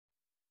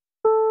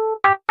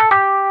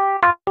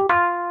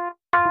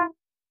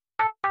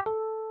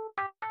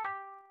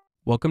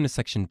Welcome to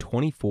section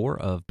 24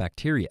 of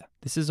bacteria.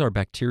 This is our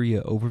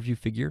bacteria overview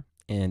figure,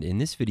 and in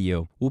this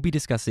video, we'll be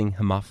discussing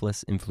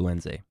Haemophilus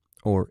influenzae,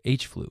 or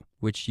H-flu,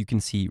 which you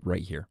can see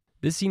right here.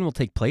 This scene will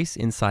take place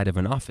inside of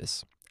an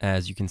office,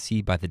 as you can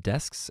see by the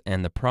desks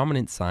and the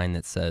prominent sign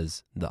that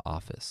says the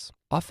office.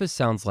 Office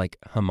sounds like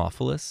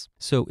Haemophilus,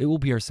 so it will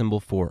be our symbol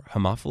for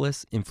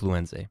Haemophilus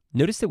influenzae.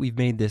 Notice that we've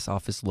made this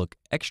office look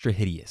extra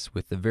hideous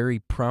with the very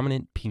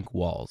prominent pink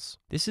walls.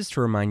 This is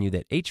to remind you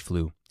that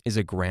H-flu is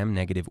a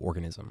gram-negative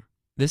organism.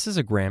 This is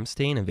a gram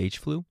stain of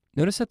H-flu.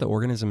 Notice that the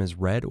organism is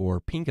red or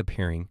pink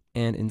appearing,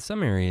 and in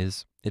some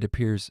areas, it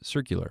appears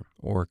circular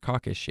or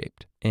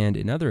coccus-shaped, and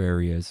in other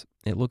areas,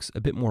 it looks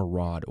a bit more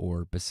rod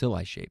or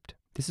bacilli-shaped.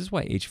 This is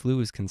why H-flu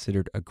is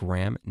considered a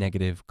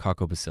gram-negative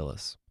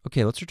coccobacillus.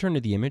 Okay, let's return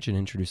to the image and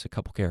introduce a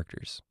couple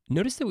characters.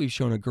 Notice that we've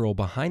shown a girl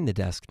behind the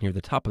desk near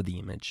the top of the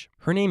image.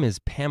 Her name is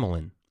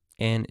Pamela,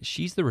 and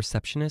she's the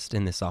receptionist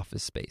in this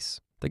office space.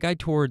 The guy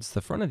towards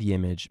the front of the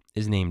image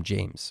is named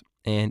James,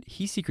 and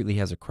he secretly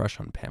has a crush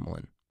on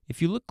Pamela.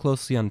 If you look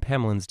closely on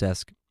Pamela's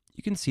desk,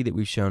 you can see that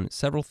we've shown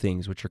several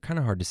things which are kind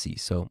of hard to see,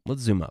 so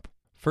let's zoom up.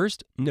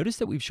 First, notice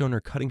that we've shown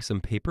her cutting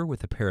some paper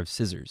with a pair of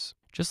scissors.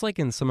 Just like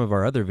in some of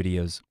our other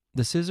videos,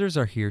 the scissors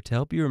are here to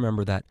help you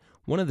remember that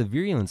one of the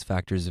virulence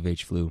factors of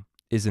H-flu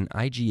is an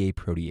IgA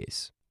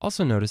protease.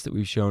 Also notice that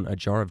we've shown a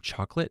jar of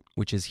chocolate,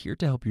 which is here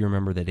to help you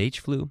remember that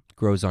H-flu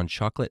grows on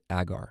chocolate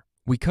agar.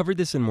 We covered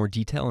this in more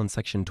detail in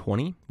section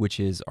 20, which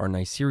is our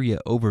Neisseria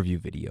overview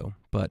video,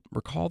 but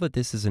recall that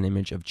this is an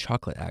image of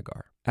chocolate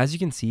agar. As you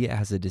can see, it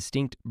has a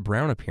distinct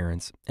brown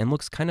appearance and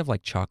looks kind of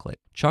like chocolate.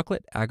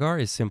 Chocolate agar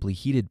is simply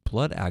heated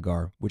blood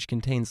agar, which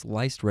contains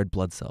lysed red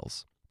blood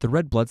cells. The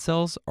red blood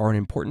cells are an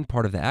important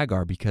part of the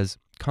agar because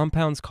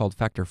compounds called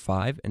factor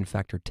V and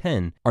factor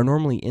X are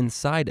normally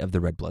inside of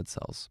the red blood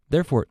cells.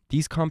 Therefore,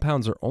 these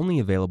compounds are only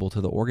available to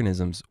the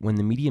organisms when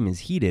the medium is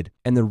heated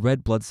and the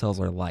red blood cells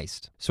are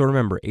lysed. So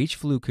remember,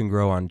 H-flu can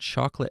grow on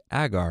chocolate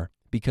agar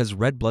because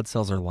red blood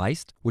cells are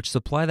lysed, which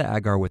supply the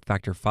agar with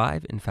factor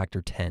V and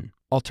factor X.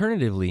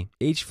 Alternatively,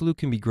 H-flu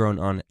can be grown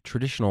on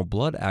traditional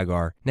blood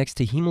agar next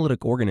to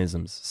hemolytic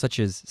organisms such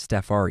as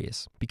Staph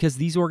aureus, because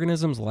these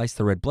organisms lyse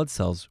the red blood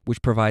cells,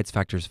 which provides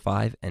factors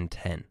V and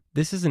X.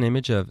 This is an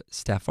image of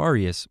Staph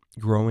aureus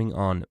growing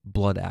on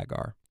blood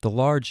agar. The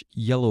large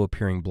yellow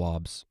appearing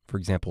blobs, for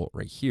example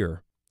right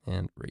here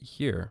and right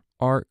here,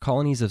 are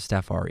colonies of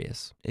Staph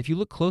aureus. If you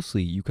look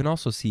closely, you can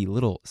also see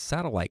little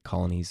satellite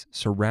colonies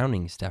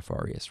surrounding Staph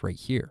aureus right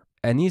here.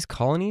 And these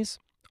colonies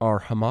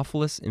are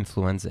Haemophilus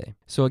influenzae.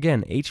 So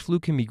again,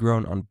 H-flu can be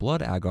grown on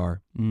blood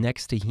agar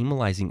next to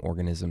hemolyzing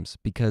organisms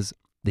because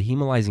the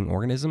hemolyzing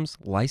organisms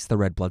lyse the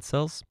red blood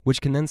cells, which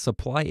can then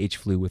supply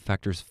H-flu with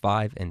factors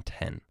V and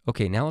X.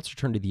 Okay, now let's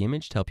return to the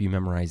image to help you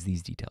memorize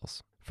these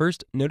details.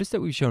 First, notice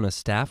that we've shown a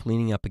staph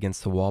leaning up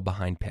against the wall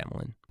behind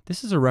Pamela.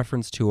 This is a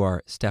reference to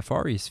our Staph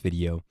aureus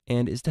video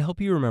and is to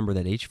help you remember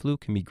that H-flu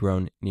can be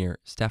grown near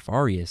Staph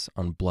aureus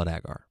on blood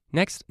agar.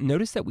 Next,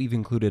 notice that we've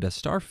included a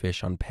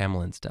starfish on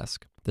Pamela's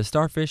desk. The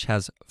starfish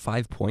has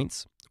 5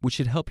 points, which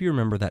should help you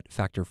remember that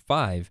factor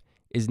V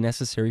is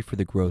necessary for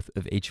the growth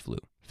of H-flu.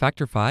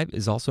 Factor V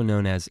is also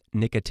known as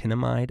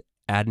nicotinamide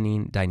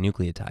adenine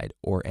dinucleotide,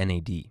 or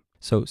NAD.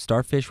 So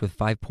starfish with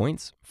 5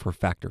 points for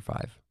factor V.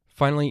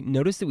 Finally,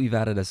 notice that we've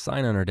added a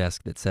sign on our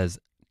desk that says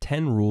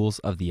 10 rules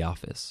of the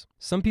office.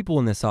 Some people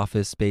in this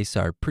office space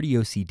are pretty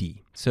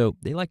OCD, so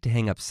they like to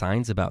hang up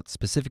signs about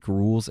specific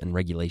rules and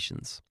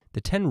regulations.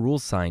 The 10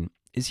 rules sign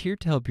is here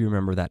to help you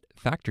remember that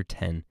factor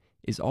X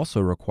is also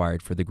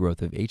required for the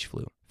growth of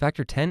H-flu.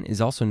 Factor X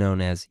is also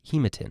known as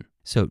hematin,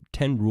 so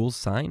 10 rules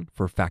sign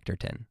for factor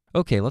X.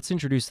 Okay, let's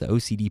introduce the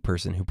OCD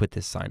person who put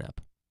this sign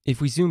up.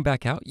 If we zoom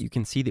back out, you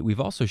can see that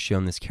we've also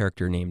shown this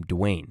character named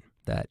Dwayne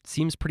that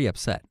seems pretty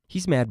upset.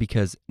 He's mad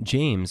because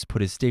James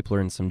put his stapler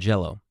in some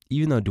jello,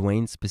 even though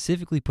Dwayne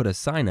specifically put a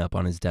sign up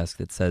on his desk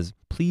that says,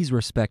 "Please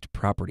respect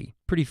property."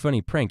 Pretty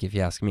funny prank if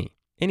you ask me.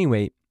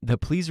 Anyway, the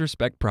 "Please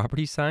respect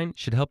property" sign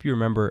should help you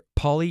remember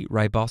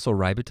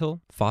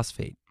polyribosylribotyl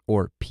phosphate,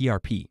 or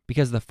PRP,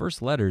 because the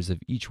first letters of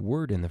each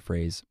word in the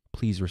phrase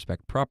 "please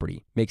respect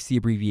property" makes the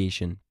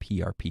abbreviation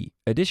PRP.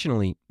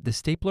 Additionally, the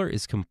stapler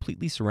is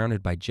completely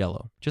surrounded by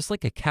jello, just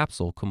like a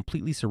capsule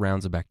completely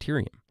surrounds a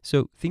bacterium.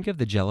 So think of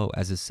the jello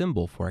as a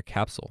symbol for a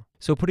capsule.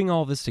 So putting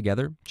all of this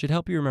together should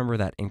help you remember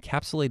that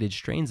encapsulated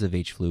strains of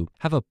H-flu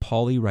have a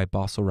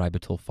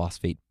polyribosylribotyl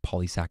phosphate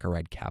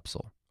polysaccharide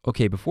capsule.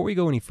 Okay, before we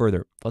go any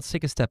further, let's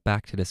take a step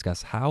back to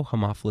discuss how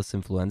Haemophilus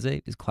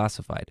influenzae is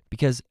classified,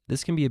 because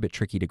this can be a bit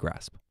tricky to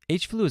grasp.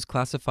 H-flu is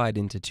classified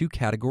into 2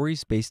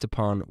 categories based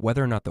upon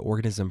whether or not the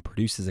organism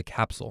produces a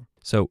capsule.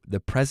 So,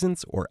 the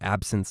presence or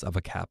absence of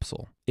a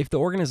capsule. If the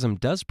organism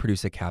does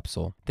produce a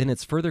capsule, then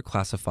it's further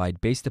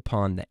classified based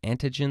upon the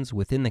antigens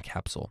within the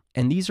capsule,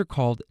 and these are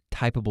called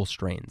typable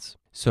strains.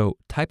 So,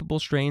 typable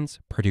strains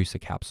produce a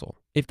capsule.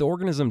 If the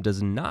organism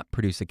does not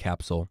produce a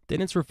capsule,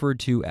 then it's referred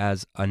to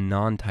as a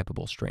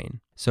non-typable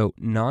strain. So,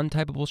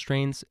 non-typable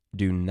strains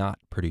do not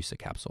produce a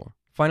capsule.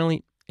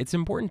 Finally, it's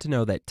important to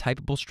know that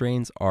typable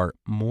strains are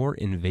more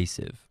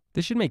invasive.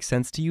 This should make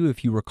sense to you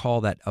if you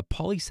recall that a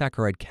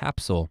polysaccharide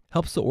capsule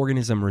helps the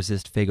organism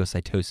resist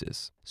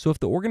phagocytosis. So if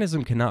the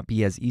organism cannot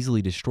be as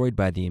easily destroyed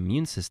by the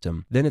immune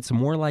system, then it's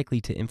more likely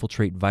to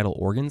infiltrate vital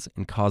organs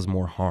and cause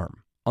more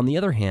harm. On the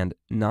other hand,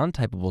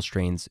 non-typable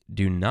strains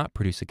do not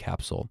produce a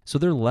capsule, so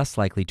they're less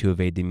likely to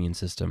evade the immune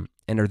system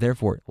and are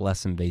therefore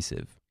less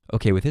invasive.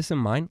 Okay, with this in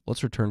mind,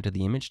 let's return to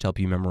the image to help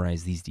you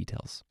memorize these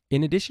details.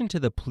 In addition to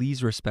the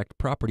please respect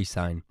property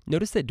sign,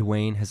 notice that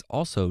Dwayne has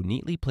also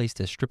neatly placed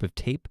a strip of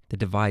tape that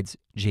divides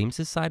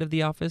James's side of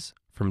the office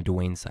from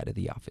Dwayne's side of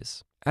the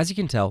office. As you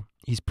can tell,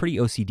 he's pretty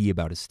OCD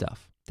about his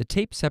stuff. The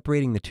tape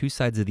separating the two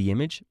sides of the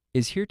image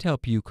is here to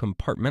help you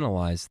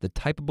compartmentalize the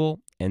typable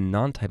and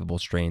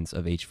non-typable strains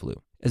of H. flu.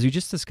 As we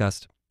just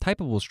discussed,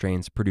 typable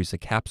strains produce a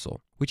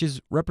capsule, which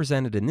is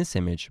represented in this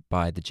image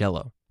by the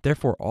jello.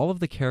 Therefore, all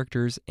of the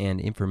characters and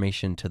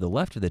information to the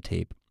left of the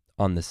tape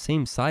on the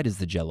same side as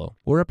the jello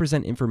will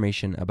represent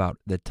information about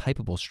the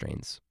typable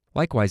strains.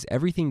 Likewise,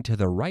 everything to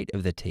the right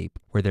of the tape,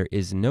 where there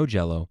is no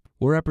jello,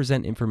 will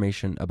represent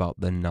information about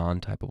the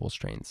non-typable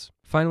strains.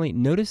 Finally,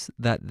 notice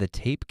that the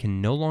tape can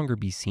no longer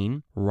be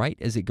seen right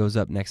as it goes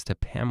up next to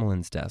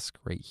Pamelin's desk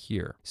right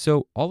here.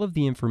 So all of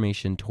the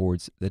information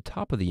towards the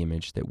top of the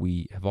image that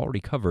we have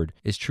already covered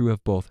is true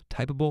of both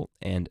typable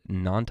and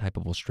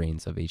non-typable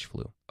strains of H.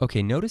 flu.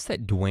 Okay, notice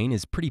that Dwayne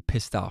is pretty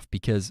pissed off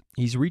because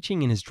he's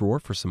reaching in his drawer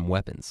for some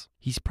weapons.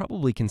 He's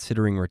probably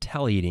considering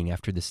retaliating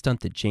after the stunt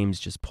that James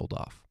just pulled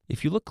off.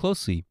 If you look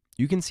closely,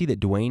 you can see that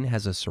Dwayne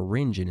has a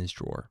syringe in his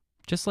drawer.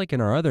 Just like in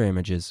our other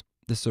images,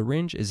 the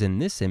syringe is in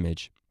this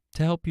image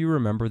to help you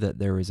remember that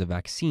there is a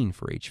vaccine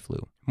for H.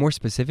 flu. More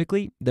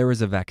specifically, there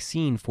is a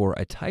vaccine for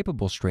a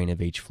typable strain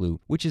of H. flu,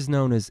 which is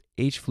known as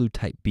H. flu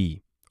type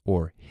B,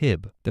 or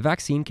Hib. The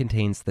vaccine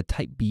contains the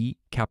type B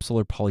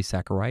capsular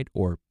polysaccharide,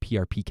 or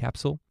PRP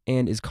capsule,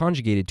 and is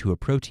conjugated to a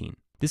protein.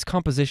 This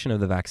composition of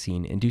the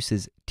vaccine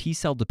induces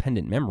T-cell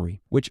dependent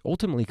memory, which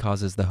ultimately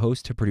causes the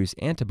host to produce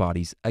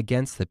antibodies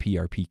against the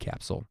PRP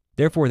capsule.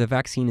 Therefore, the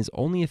vaccine is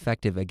only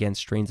effective against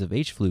strains of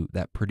H. flu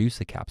that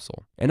produce a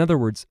capsule. In other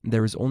words,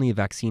 there is only a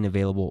vaccine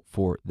available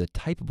for the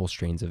typable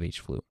strains of H.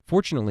 flu.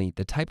 Fortunately,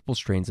 the typable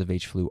strains of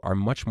H. flu are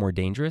much more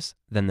dangerous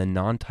than the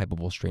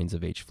non-typable strains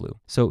of H. flu.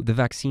 So the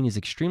vaccine is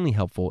extremely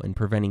helpful in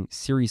preventing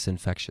serious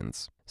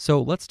infections.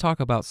 So let's talk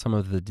about some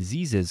of the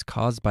diseases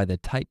caused by the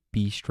type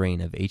B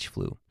strain of H.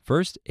 flu.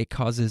 First, it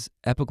causes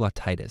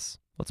epiglottitis.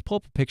 Let's pull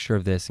up a picture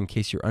of this in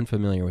case you're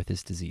unfamiliar with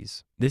this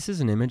disease. This is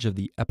an image of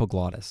the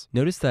epiglottis.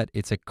 Notice that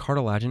it's a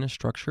cartilaginous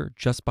structure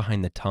just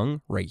behind the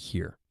tongue right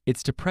here.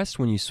 It's depressed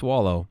when you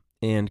swallow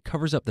and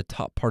covers up the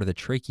top part of the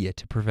trachea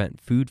to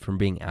prevent food from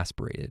being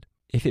aspirated.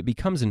 If it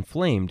becomes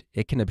inflamed,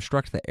 it can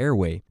obstruct the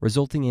airway,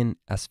 resulting in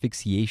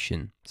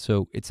asphyxiation,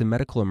 so it's a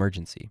medical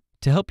emergency.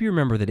 To help you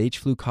remember that H.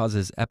 flu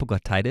causes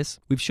epiglottitis,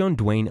 we've shown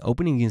Dwayne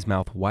opening his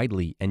mouth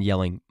widely and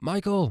yelling,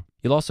 "Michael!"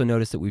 You'll also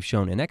notice that we've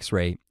shown an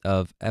X-ray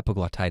of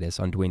epiglottitis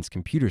on Dwayne's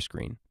computer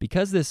screen.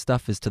 Because this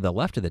stuff is to the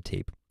left of the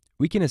tape,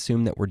 we can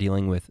assume that we're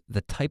dealing with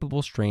the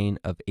typable strain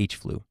of H.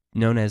 flu,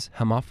 known as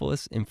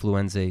Haemophilus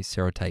influenzae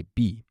serotype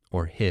B,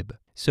 or Hib.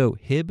 So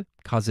Hib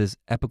causes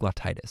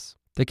epiglottitis.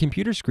 The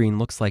computer screen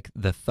looks like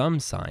the thumb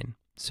sign,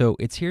 so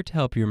it's here to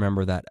help you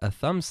remember that a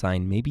thumb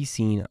sign may be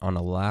seen on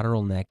a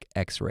lateral neck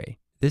X-ray.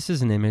 This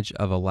is an image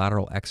of a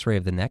lateral X-ray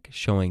of the neck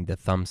showing the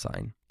thumb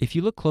sign. If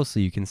you look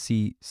closely, you can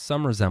see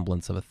some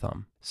resemblance of a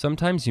thumb.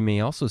 Sometimes you may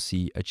also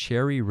see a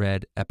cherry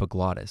red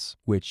epiglottis,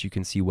 which you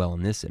can see well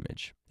in this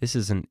image. This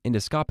is an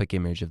endoscopic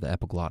image of the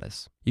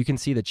epiglottis. You can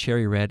see the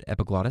cherry red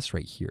epiglottis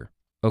right here.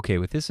 Okay,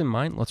 with this in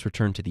mind, let's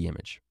return to the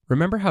image.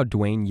 Remember how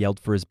Dwayne yelled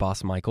for his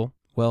boss, Michael?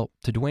 Well,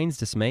 to Dwayne's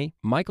dismay,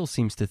 Michael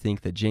seems to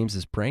think that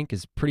James's prank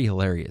is pretty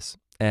hilarious,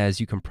 as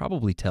you can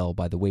probably tell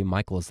by the way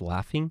Michael is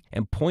laughing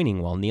and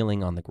pointing while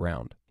kneeling on the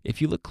ground. If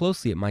you look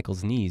closely at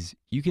Michael's knees,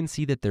 you can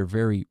see that they're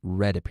very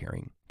red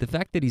appearing. The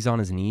fact that he's on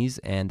his knees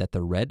and that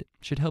they're red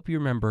should help you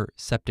remember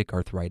septic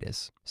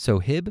arthritis. So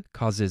Hib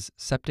causes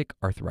septic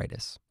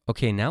arthritis.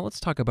 Okay, now let's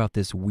talk about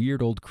this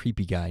weird old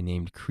creepy guy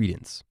named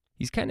Credence.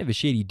 He's kind of a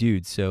shady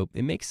dude, so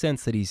it makes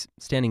sense that he's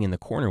standing in the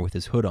corner with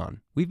his hood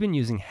on. We've been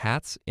using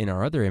hats in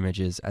our other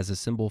images as a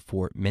symbol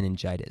for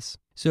meningitis.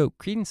 So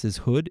Credence's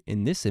hood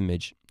in this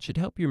image should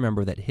help you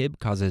remember that Hib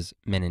causes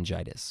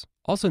meningitis.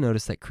 Also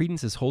notice that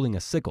Credence is holding a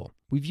sickle.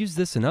 We've used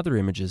this in other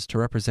images to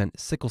represent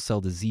sickle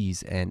cell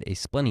disease and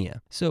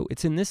asplenia. So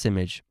it's in this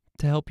image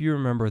to help you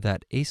remember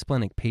that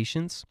asplenic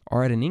patients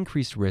are at an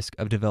increased risk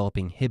of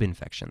developing Hib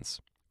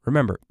infections.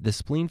 Remember, the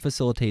spleen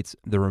facilitates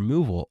the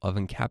removal of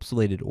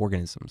encapsulated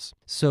organisms.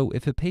 So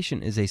if a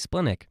patient is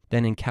asplenic,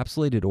 then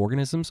encapsulated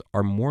organisms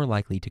are more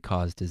likely to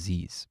cause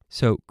disease.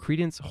 So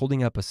Credence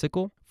holding up a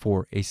sickle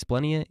for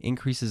asplenia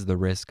increases the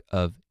risk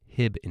of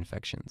Hib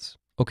infections.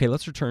 Okay,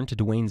 let's return to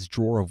Dwayne's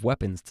drawer of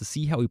weapons to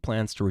see how he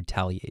plans to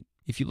retaliate.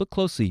 If you look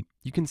closely,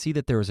 you can see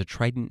that there is a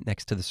trident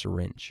next to the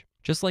syringe.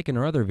 Just like in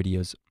our other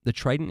videos, the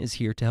trident is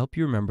here to help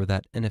you remember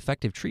that an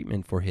effective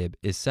treatment for Hib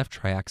is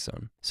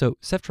ceftriaxone. So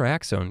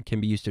ceftriaxone can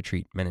be used to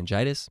treat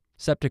meningitis,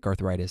 septic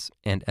arthritis,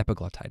 and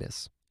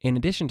epiglottitis. In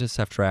addition to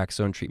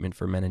ceftriaxone treatment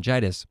for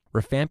meningitis,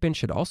 rifampin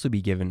should also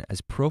be given as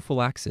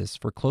prophylaxis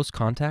for close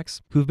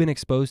contacts who've been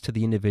exposed to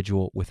the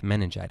individual with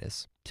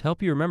meningitis. To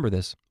help you remember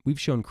this, we've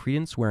shown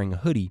Credence wearing a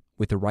hoodie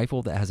with a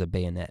rifle that has a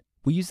bayonet.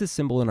 We use this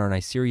symbol in our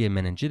Neisseria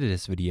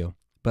meningitidis video,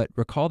 but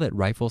recall that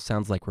rifle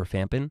sounds like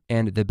rifampin,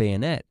 and the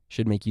bayonet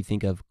should make you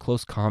think of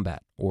close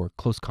combat or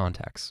close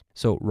contacts.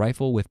 So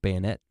rifle with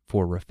bayonet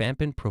for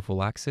rifampin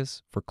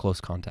prophylaxis for close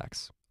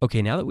contacts.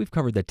 Okay, now that we've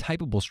covered the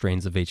typable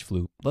strains of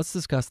H-flu, let's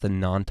discuss the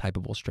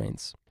non-typable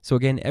strains. So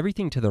again,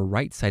 everything to the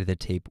right side of the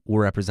tape will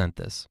represent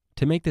this.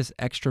 To make this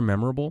extra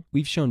memorable,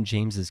 we've shown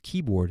James's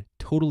keyboard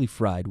totally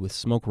fried with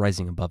smoke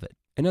rising above it.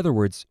 In other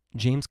words,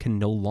 James can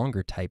no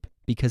longer type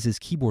because his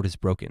keyboard is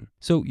broken.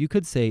 So you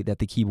could say that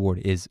the keyboard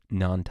is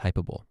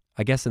non-typable.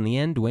 I guess in the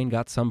end, Dwayne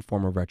got some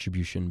form of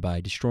retribution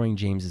by destroying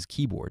James's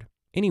keyboard.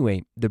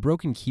 Anyway, the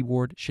broken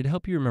keyboard should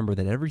help you remember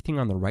that everything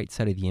on the right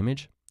side of the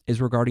image is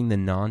regarding the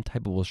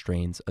non-typable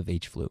strains of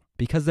H-flu.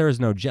 Because there is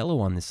no jello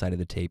on this side of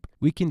the tape,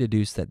 we can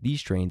deduce that these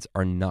strains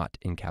are not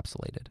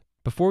encapsulated.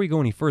 Before we go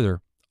any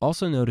further,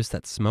 also notice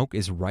that smoke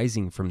is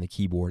rising from the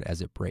keyboard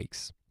as it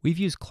breaks. We've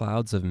used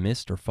clouds of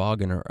mist or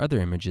fog in our other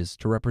images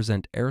to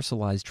represent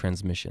aerosolized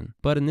transmission,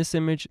 but in this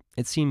image,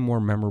 it seemed more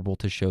memorable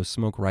to show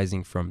smoke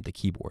rising from the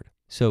keyboard.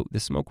 So the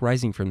smoke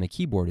rising from the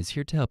keyboard is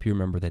here to help you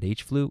remember that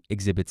H-flu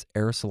exhibits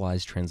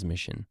aerosolized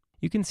transmission.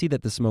 You can see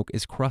that the smoke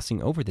is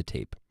crossing over the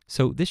tape.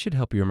 So this should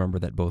help you remember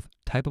that both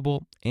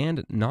typable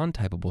and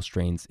non-typable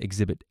strains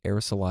exhibit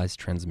aerosolized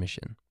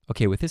transmission.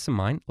 Okay, with this in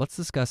mind, let's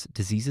discuss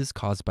diseases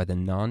caused by the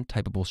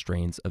non-typable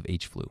strains of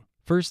H-flu.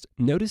 First,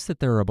 notice that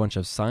there are a bunch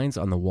of signs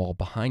on the wall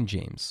behind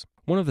James.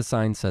 One of the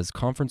signs says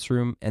conference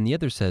room and the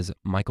other says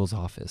Michael's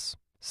office.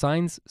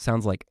 Signs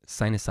sounds like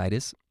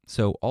sinusitis,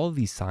 so all of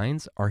these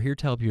signs are here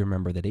to help you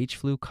remember that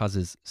H-flu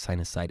causes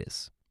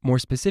sinusitis. More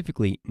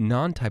specifically,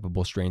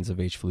 non-typable strains of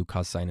H-flu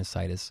cause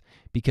sinusitis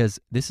because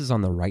this is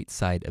on the right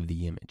side of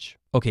the image.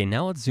 Okay,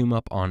 now let's zoom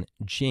up on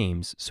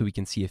James so we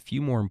can see a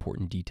few more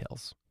important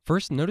details.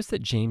 First, notice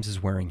that James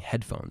is wearing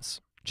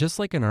headphones. Just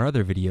like in our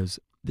other videos,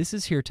 this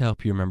is here to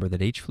help you remember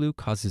that H-flu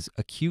causes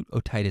acute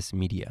otitis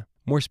media.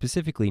 More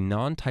specifically,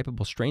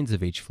 non-typable strains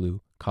of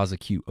H-flu cause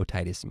acute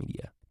otitis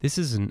media. This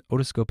is an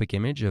otoscopic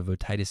image of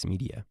otitis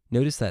media.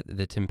 Notice that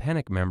the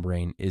tympanic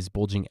membrane is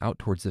bulging out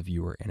towards the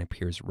viewer and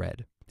appears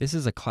red. This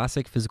is a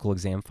classic physical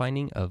exam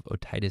finding of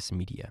otitis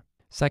media.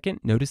 Second,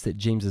 notice that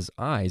James's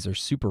eyes are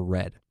super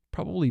red,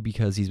 probably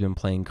because he's been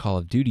playing Call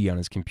of Duty on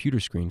his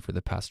computer screen for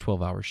the past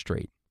 12 hours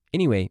straight.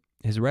 Anyway,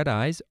 his red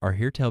eyes are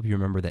here to help you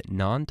remember that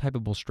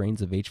non-typable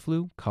strains of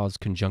H-flu cause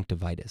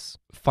conjunctivitis.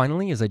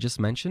 Finally, as I just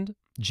mentioned,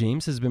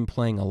 James has been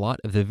playing a lot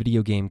of the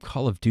video game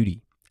Call of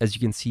Duty, as you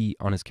can see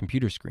on his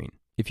computer screen.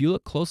 If you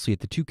look closely at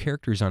the two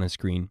characters on his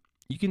screen,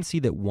 you can see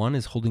that one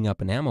is holding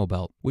up an ammo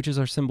belt, which is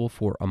our symbol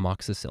for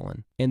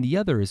amoxicillin, and the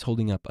other is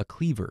holding up a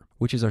cleaver,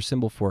 which is our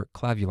symbol for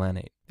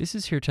clavulanate. This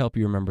is here to help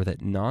you remember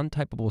that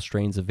non-typable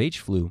strains of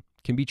H-flu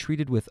can be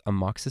treated with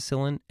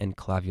amoxicillin and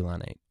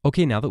clavulanate.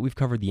 Okay, now that we've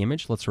covered the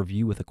image, let's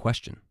review with a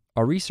question.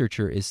 Our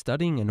researcher is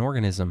studying an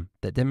organism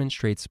that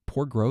demonstrates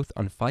poor growth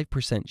on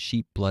 5%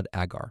 sheep blood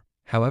agar.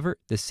 However,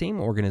 the same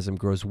organism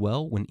grows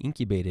well when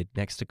incubated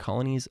next to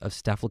colonies of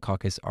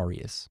Staphylococcus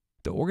aureus.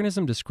 The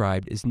organism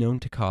described is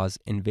known to cause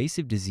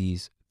invasive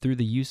disease through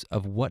the use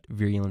of what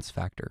virulence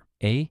factor?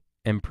 A.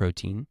 M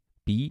protein,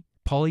 B.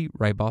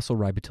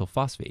 Polyribosylribotyl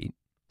phosphate,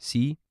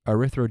 C.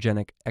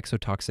 Erythrogenic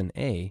exotoxin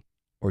A,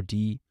 or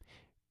D.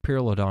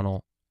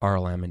 Pyrrolidonyl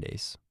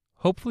arylamidase.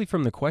 Hopefully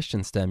from the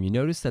question stem, you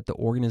notice that the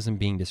organism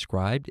being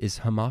described is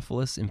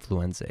Haemophilus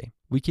influenzae.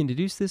 We can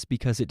deduce this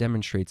because it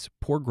demonstrates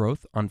poor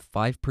growth on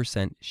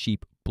 5%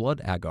 sheep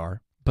blood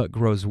agar, but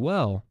grows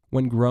well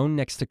when grown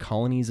next to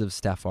colonies of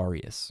Staph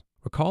aureus.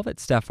 Recall that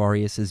Staph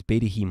aureus is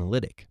beta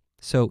hemolytic,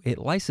 so it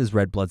lyses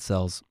red blood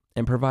cells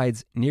and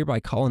provides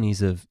nearby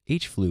colonies of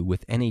H-flu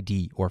with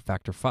NAD or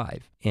factor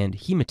 5 and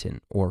hematin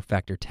or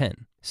factor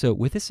 10. So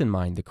with this in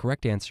mind, the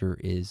correct answer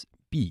is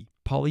B,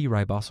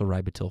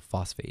 polyribosylribotyl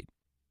phosphate.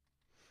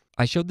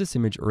 I showed this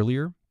image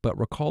earlier, but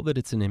recall that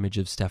it's an image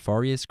of Staph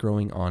aureus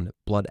growing on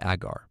blood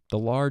agar. The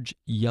large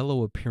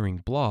yellow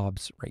appearing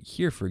blobs, right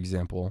here for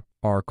example,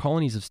 are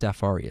colonies of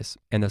Staph aureus,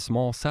 and the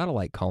small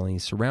satellite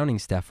colonies surrounding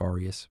Staph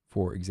aureus,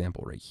 for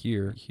example right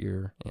here,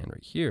 here, and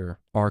right here,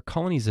 are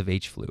colonies of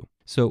H-flu.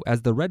 So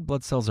as the red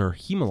blood cells are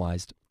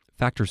hemolyzed,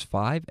 factors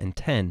 5 and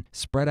 10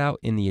 spread out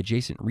in the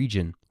adjacent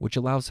region, which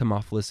allows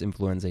Haemophilus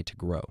influenzae to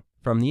grow.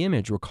 From the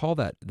image, recall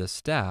that the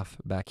staph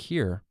back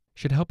here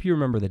should help you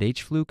remember that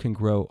H-flu can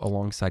grow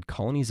alongside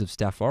colonies of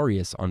Staph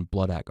aureus on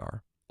blood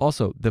agar.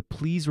 Also, the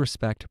please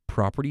respect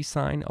property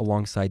sign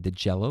alongside the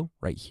jello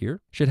right here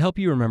should help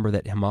you remember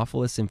that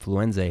Haemophilus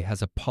influenzae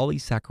has a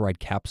polysaccharide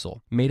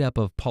capsule made up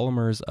of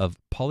polymers of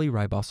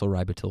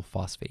polyribosylribotyl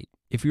phosphate.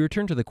 If we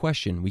return to the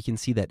question, we can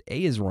see that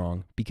A is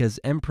wrong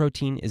because M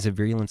protein is a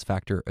virulence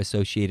factor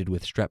associated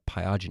with strep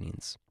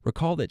pyogenes.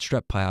 Recall that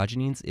strep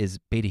pyogenes is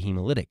beta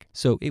hemolytic,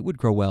 so it would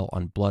grow well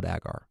on blood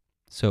agar.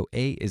 So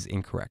A is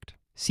incorrect.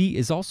 C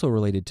is also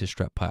related to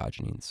strep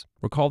pyogenes.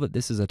 Recall that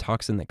this is a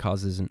toxin that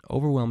causes an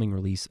overwhelming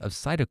release of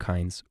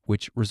cytokines,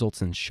 which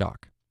results in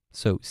shock.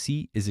 So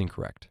C is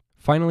incorrect.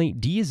 Finally,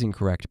 D is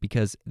incorrect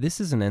because this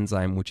is an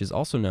enzyme which is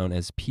also known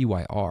as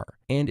PYR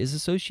and is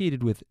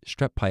associated with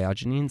strep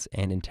pyogenes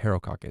and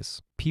Enterococcus.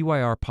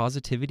 PYR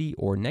positivity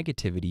or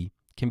negativity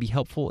can be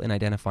helpful in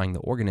identifying the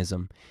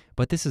organism,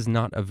 but this is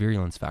not a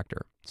virulence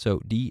factor,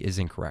 so D is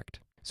incorrect.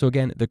 So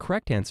again, the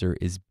correct answer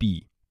is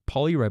B,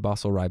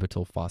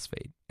 polyribosylribotyl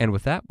phosphate. And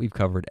with that, we've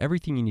covered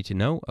everything you need to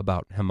know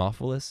about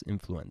Haemophilus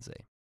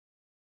influenzae.